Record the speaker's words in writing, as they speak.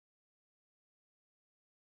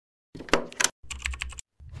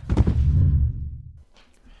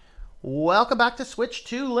Welcome back to Switch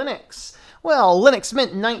to Linux. Well, Linux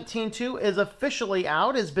Mint 19.2 is officially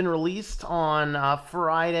out, has been released on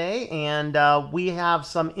Friday, and we have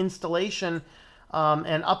some installation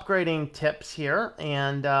and upgrading tips here.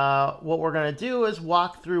 And what we're going to do is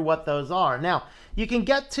walk through what those are. Now, you can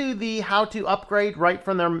get to the how to upgrade right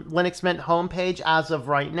from their Linux Mint homepage as of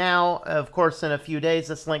right now. Of course, in a few days,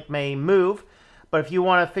 this link may move. But if you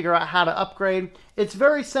want to figure out how to upgrade, it's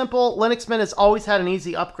very simple. Linux Mint has always had an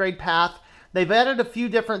easy upgrade path. They've added a few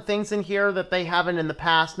different things in here that they haven't in the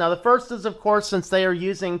past. Now, the first is, of course, since they are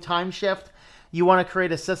using time shift, you want to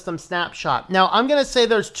create a system snapshot. Now, I'm going to say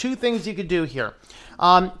there's two things you could do here.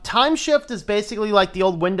 Time shift is basically like the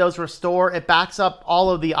old Windows restore. It backs up all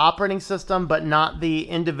of the operating system, but not the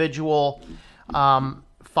individual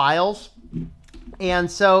files.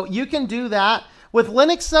 And so you can do that. With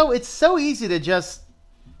Linux, though, it's so easy to just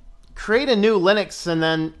create a new Linux and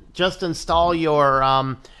then just install your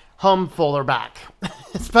home folder back,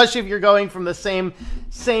 especially if you're going from the same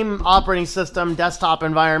operating system, desktop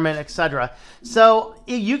environment, etc. So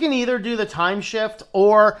you can either do the time shift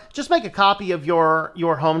or just make a copy of your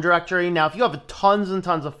home directory. Now, if you have tons and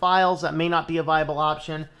tons of files, that may not be a viable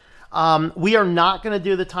option. We are not going to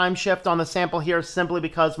do the time shift on the sample here simply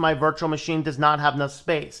because my virtual machine does not have enough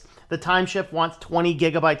space. The time shift wants 20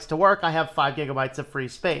 gigabytes to work. I have 5 gigabytes of free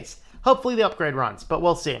space. Hopefully the upgrade runs, but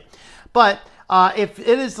we'll see. But if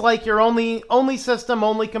it is like your only system,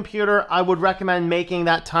 only computer, I would recommend making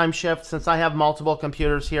that time shift. Since I have multiple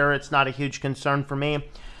computers here, it's not a huge concern for me.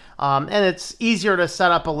 And it's easier to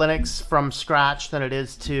set up a Linux from scratch than it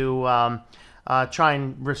is to try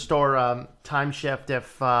and restore time shift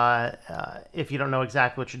if you don't know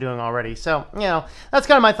exactly what you're doing already. So, you know, that's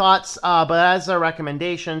kind of my thoughts, but as a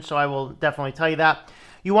recommendation, so I will definitely tell you that.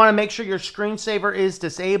 You want to make sure your screensaver is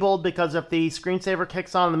disabled, because if the screensaver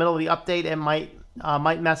kicks on in the middle of the update, it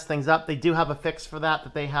might mess things up. They do have a fix for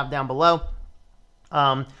that they have down below.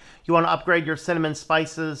 You want to upgrade your cinnamon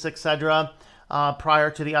spices, etc.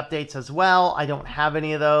 Prior to the updates as well. I don't have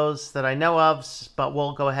any of those that I know of, but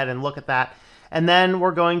we'll go ahead and look at that. And then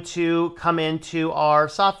we're going to come into our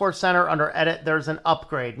Software Center. Under Edit, there's an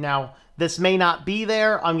upgrade. Now, this may not be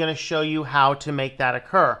there. I'm going to show you how to make that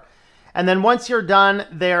occur. And then once you're done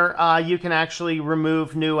there, you can actually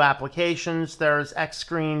remove new applications. There's X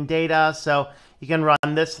screen data, so you can run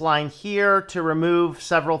this line here to remove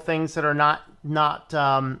several things that are not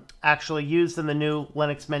actually used in the new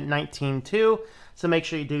Linux Mint 19.2. So make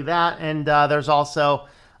sure you do that. And there's also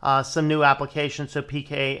some new applications, so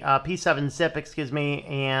P7zip, excuse me,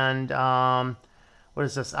 and what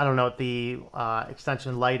is this? I don't know what the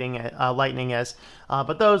extension Lightning is,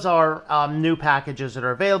 but those are new packages that are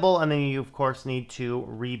available, and then you, of course, need to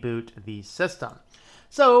reboot the system.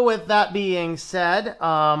 So with that being said,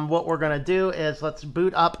 what we're going to do is let's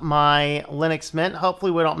boot up my Linux Mint.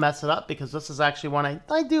 Hopefully we don't mess it up, because this is actually one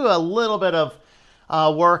I do a little bit of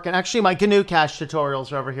work, and actually my GNU cache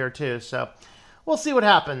tutorials are over here too, so we'll see what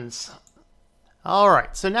happens. All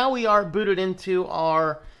right, so now we are booted into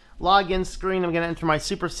our login screen. I'm going to enter my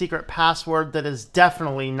super secret password that is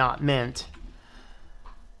definitely not Mint.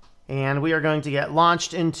 And we are going to get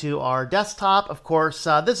launched into our desktop. Of course,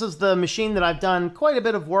 this is the machine that I've done quite a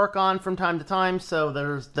bit of work on from time to time. So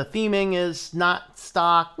the theming is not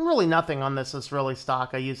stock. Really nothing on this is really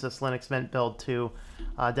stock. I use this Linux Mint build to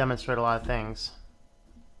demonstrate a lot of things.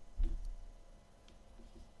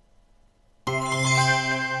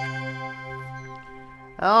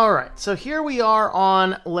 All right, so here we are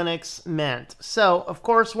on Linux Mint. So, of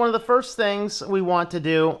course, one of the first things we want to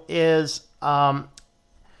do is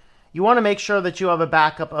you want to make sure that you have a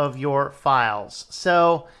backup of your files.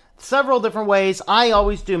 So, several different ways. I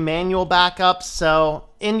always do manual backups. So,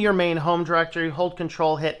 in your main home directory, hold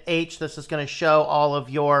Control, hit H. This is going to show all of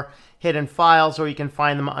your hidden files, or you can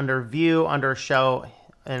find them under View, under Show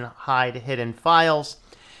and Hide Hidden Files.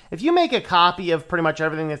 If you make a copy of pretty much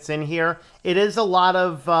everything that's in here, it is a lot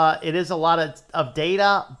of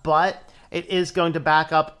data, but it is going to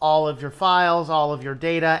back up all of your files, all of your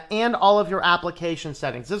data, and all of your application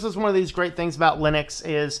settings. This is one of these great things about Linux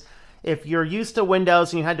is if you're used to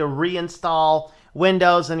Windows and you had to reinstall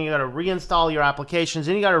Windows, and you got to reinstall your applications,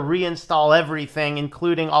 and you got to reinstall everything,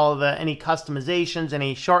 including all of any customizations,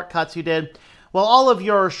 any shortcuts you did. Well, all of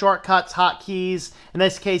your shortcuts, hotkeys, in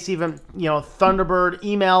this case even, Thunderbird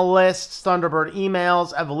email lists, Thunderbird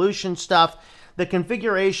emails, evolution stuff, the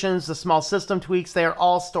configurations, the small system tweaks, they are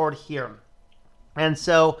all stored here. And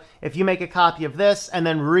so if you make a copy of this and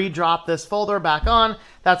then redrop this folder back on,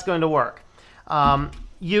 that's going to work.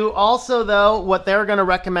 You also, though, what they're going to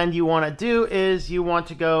recommend you want to do is you want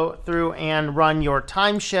to go through and run your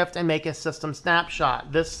time shift and make a system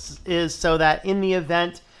snapshot. This is so that in the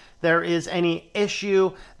event there is any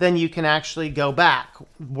issue, then you can actually go back.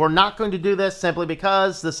 We're not going to do this simply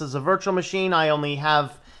because this is a virtual machine. I only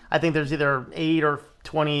have, I think there's either 8 or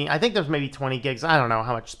 20, I think there's maybe 20 gigs. I don't know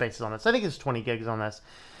how much space is on this. I think it's 20 gigs on this.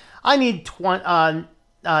 I need 19.2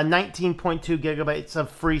 gigabytes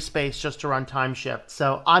of free space just to run time shift.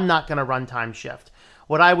 So I'm not going to run time shift.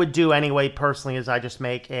 What I would do anyway, personally, is I just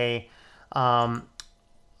make a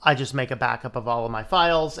backup of all of my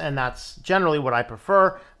files, and that's generally what I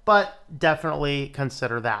prefer, but definitely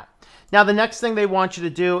consider that. Now, the next thing they want you to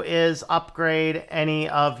do is upgrade any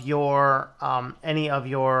of your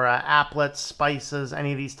applets, spices,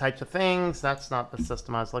 any of these types of things. That's not the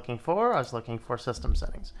system I was looking for. I was looking for system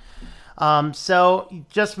settings. So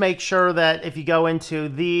just make sure that if you go into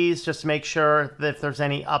these, just make sure that if there's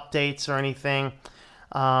any updates or anything.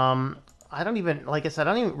 I don't even, like I said,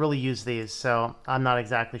 I don't even really use these, so I'm not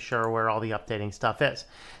exactly sure where all the updating stuff is.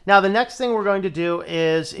 Now, the next thing we're going to do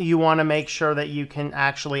is you want to make sure that you can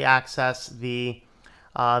actually access the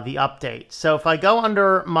update. So if I go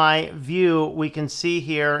under my view, we can see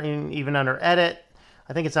here, even under edit,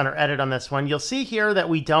 I think it's under edit on this one, you'll see here that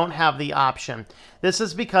we don't have the option. This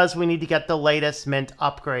is because we need to get the latest Mint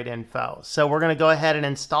upgrade info. So we're going to go ahead and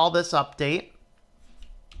install this update.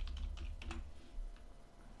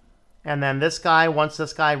 And then this guy, once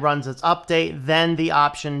this guy runs its update, then the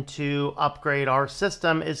option to upgrade our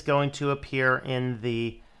system is going to appear in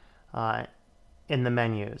the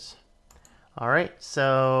menus. All right,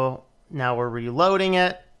 so now we're reloading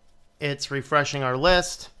it. It's refreshing our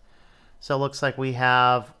list. So it looks like we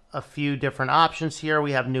have a few different options here.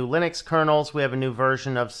 We have new Linux kernels. We have a new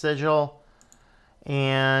version of Sigil.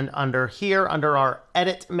 And under here, under our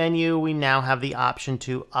edit menu, we now have the option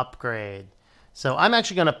to upgrade. So I'm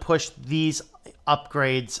actually going to push these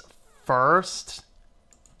upgrades first,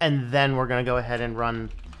 and then we're going to go ahead and run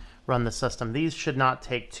the system. These should not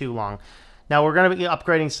take too long. Now we're going to be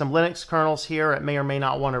upgrading some Linux kernels here. It may or may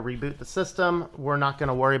not want to reboot the system. We're not going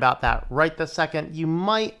to worry about that right this second. You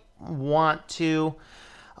might want to.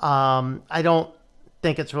 I don't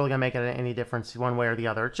think it's really going to make any difference one way or the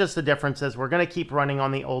other. Just the difference is we're going to keep running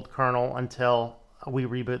on the old kernel until we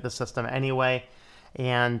reboot the system anyway.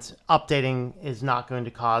 And updating is not going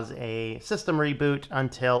to cause a system reboot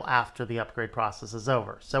until after the upgrade process is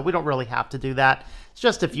over. So we don't really have to do that. It's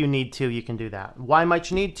just if you need to, you can do that. Why might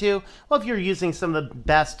you need to? Well, if you're using some of the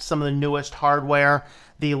best, some of the newest hardware,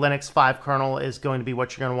 the Linux 5 kernel is going to be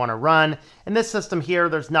what you're going to want to run. In this system here,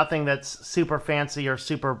 there's nothing that's super fancy or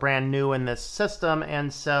super brand new in this system,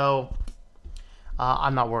 and so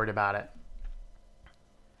I'm not worried about it.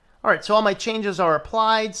 All right, so all my changes are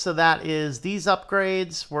applied. So that is these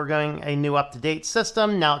upgrades. We're going a new up-to-date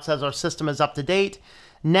system. Now it says our system is up to date.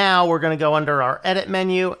 Now we're going to go under our edit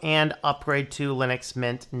menu and upgrade to Linux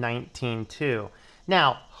Mint 19.2.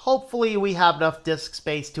 Now, hopefully we have enough disk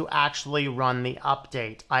space to actually run the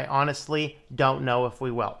update. I honestly don't know if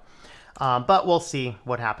we will. But we'll see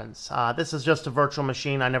what happens. This is just a virtual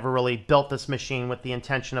machine. I never really built this machine with the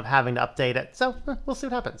intention of having to update it. So we'll see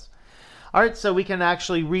what happens. All right, so we can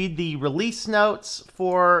actually read the release notes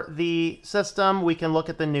for the system. We can look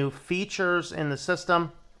at the new features in the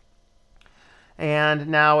system. And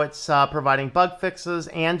now it's providing bug fixes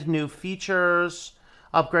and new features.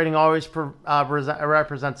 Upgrading always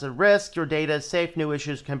represents a risk. Your data is safe. New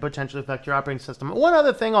issues can potentially affect your operating system. One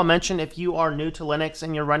other thing I'll mention, if you are new to Linux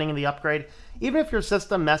and you're running the upgrade, even if your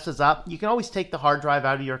system messes up, you can always take the hard drive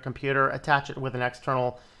out of your computer, attach it with an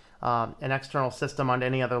external system on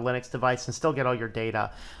any other Linux device, and still get all your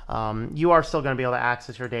data. You are still going to be able to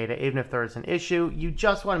access your data even if there is an issue. You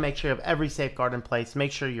just want to make sure you have every safeguard in place.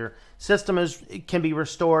 Make sure your system can be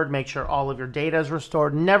restored. Make sure all of your data is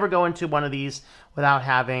restored. Never go into one of these without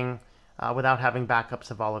having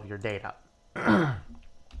backups of all of your data.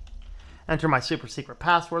 Enter my super secret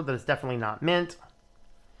password that is definitely not Mint.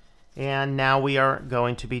 And now we are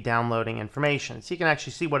going to be downloading information. So you can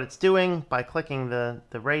actually see what it's doing by clicking the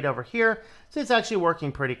rate over here. So it's actually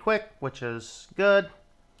working pretty quick, which is good.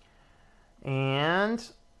 And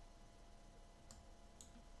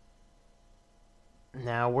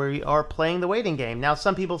now we are playing the waiting game. Now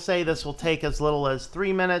some people say this will take as little as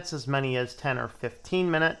 3 minutes, as many as 10 or 15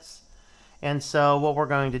 minutes. And so what we're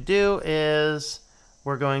going to do is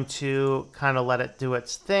we're going to kind of let it do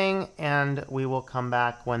its thing, and we will come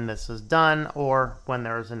back when this is done or when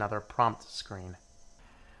there is another prompt screen.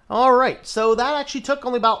 All right, so that actually took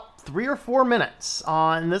only about 3 or 4 minutes,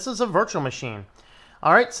 and this is a virtual machine.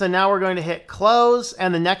 All right, so now we're going to hit close,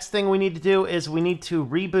 and the next thing we need to do is we need to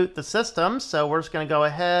reboot the system. So we're just going to go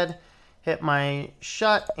ahead, hit my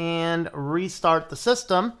shut, and restart the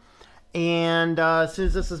system. And as soon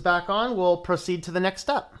as this is back on, we'll proceed to the next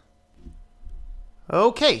step.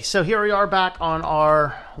 Okay, so here we are back on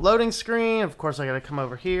our loading screen. Of course, I got to come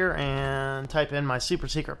over here and type in my super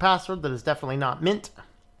secret password that is definitely not mint.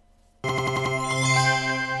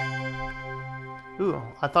 Ooh,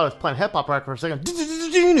 I thought I was playing hip hop right for a second.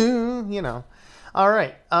 You know. All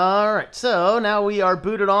right. So now we are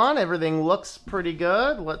booted on. Everything looks pretty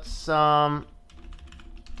good. Let's look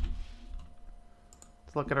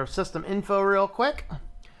at our system info real quick.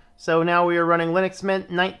 So now we are running Linux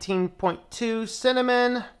Mint 19.2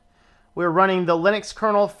 Cinnamon. We're running the Linux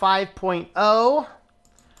kernel 5.0.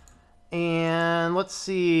 And let's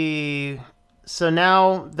see. So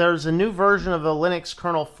now there's a new version of the Linux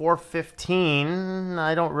kernel 4.15.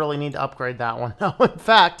 I don't really need to upgrade that one. No, in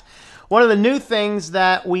fact, one of the new things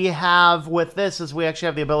that we have with this is we actually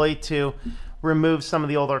have the ability to remove some of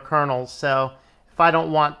the older kernels. So if I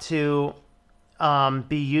don't want to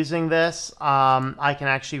be using this, I can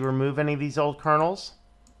actually remove any of these old kernels.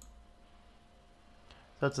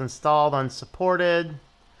 So it's installed, unsupported.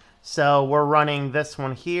 So we're running this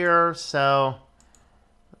one here. So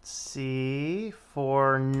let's see,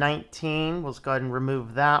 for 19, let's go ahead and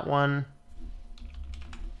remove that one.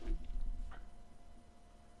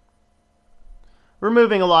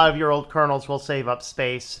 Removing a lot of your old kernels will save up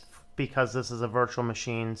space because this is a virtual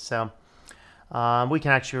machine. So we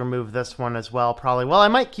can actually remove this one as well, probably. Well, I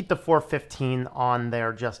might keep the 4.15 on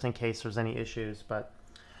there just in case there's any issues. But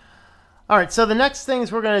all right, so the next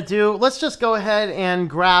things we're going to do, let's just go ahead and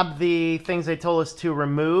grab the things they told us to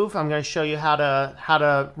remove. I'm going to show you how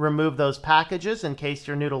to remove those packages in case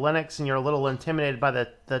you're new to Linux and you're a little intimidated by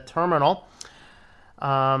the terminal.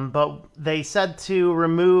 But they said to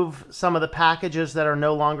remove some of the packages that are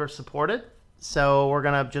no longer supported. So we're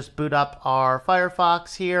going to just boot up our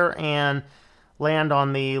Firefox here and land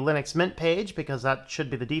on the Linux Mint page because that should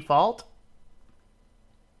be the default.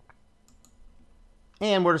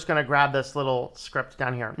 And we're just going to grab this little script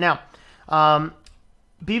down here. Now,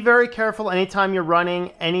 be very careful anytime you're running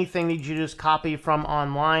anything that you just copy from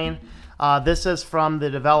online. This is from the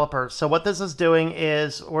developer. So what this is doing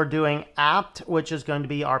is we're doing apt, which is going to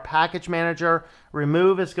be our package manager.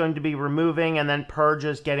 Remove is going to be removing, and then purge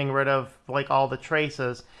is getting rid of like all the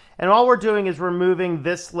traces. And all we're doing is removing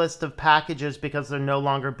this list of packages because they're no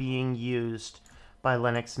longer being used by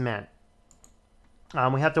Linux Mint.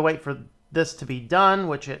 We have to wait for this to be done,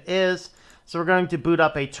 which it is. So we're going to boot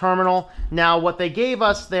up a terminal. Now what they gave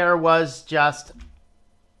us there was just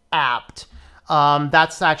apt.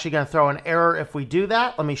 That's actually going to throw an error if we do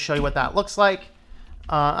that. Let me show you what that looks like.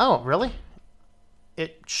 Oh, really?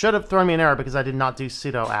 It should have thrown me an error because I did not do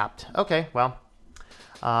sudo apt. Okay, well,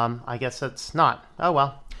 I guess it's not. Oh,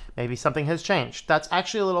 well, maybe something has changed. That's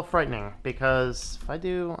actually a little frightening because if I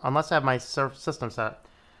do, unless I have my system set.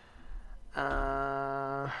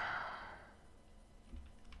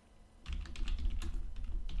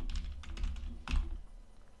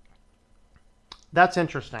 That's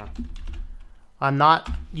interesting. I'm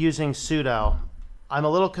not using sudo. I'm a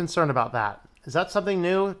little concerned about that. Is that something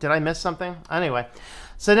new? Did I miss something? Anyway,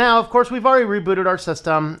 so now, of course, we've already rebooted our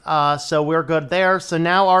system, so we're good there. So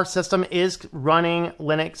now our system is running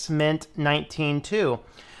Linux Mint 19.2.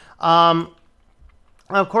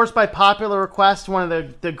 Of course, by popular request, one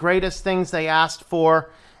of the greatest things they asked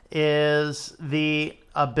for is the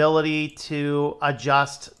ability to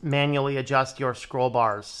manually adjust your scroll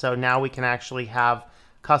bars. So now we can actually have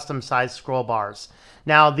custom sized scroll bars.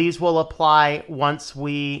 Now these will apply once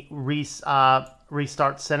we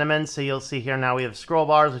restart Cinnamon. So you'll see here now we have scroll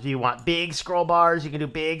bars. If you want big scroll bars, you can do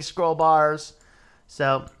big scroll bars.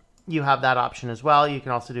 So you have that option as well. You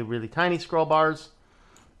can also do really tiny scroll bars.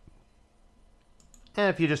 And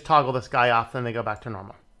if you just toggle this guy off, then they go back to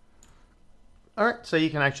normal. All right, so you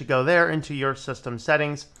can actually go there into your system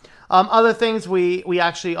settings. Other things we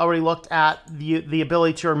actually already looked at, the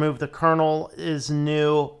ability to remove the kernel is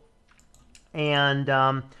new. And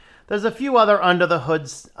there's a few other under the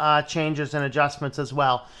hoods changes and adjustments as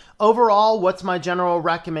well. Overall, what's my general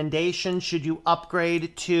recommendation? Should you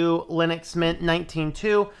upgrade to Linux Mint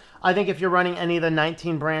 19.2? I think if you're running any of the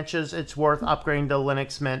 19 branches, it's worth upgrading to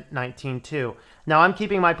Linux Mint 19.2. Now, I'm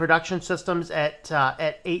keeping my production systems at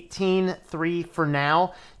 18.3 for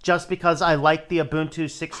now, just because I like the Ubuntu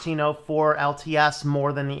 16.04 LTS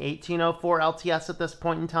more than the 18.04 LTS at this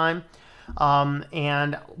point in time.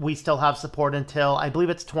 And we still have support until, I believe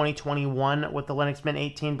it's 2021 with the Linux Mint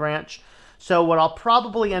 18 branch. So what I'll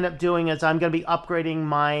probably end up doing is I'm going to be upgrading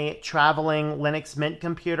my traveling Linux Mint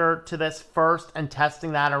computer to this first and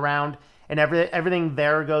testing that around, and everything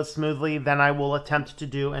there goes smoothly. Then I will attempt to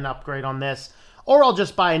do an upgrade on this, or I'll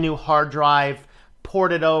just buy a new hard drive,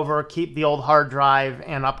 port it over, keep the old hard drive,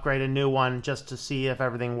 and upgrade a new one just to see if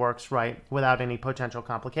everything works right without any potential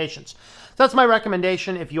complications. So that's my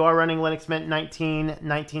recommendation. If you are running Linux Mint 19,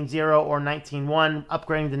 19.0, or 19.1,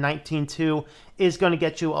 upgrading to 19.2 is going to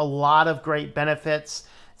get you a lot of great benefits.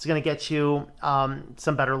 It's going to get you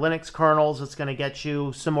some better Linux kernels. It's going to get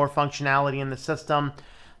you some more functionality in the system,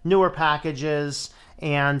 newer packages,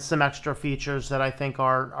 and some extra features that I think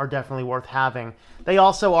are definitely worth having. They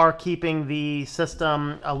also are keeping the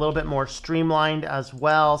system a little bit more streamlined as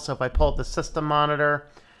well. So if I pull up the system monitor,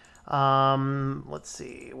 let's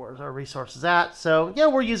see, where's our resources at? So yeah,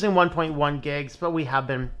 we're using 1.1 gigs, but we have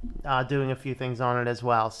been doing a few things on it as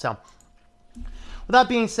well. So with that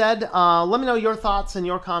being said, let me know your thoughts and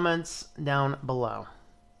your comments down below.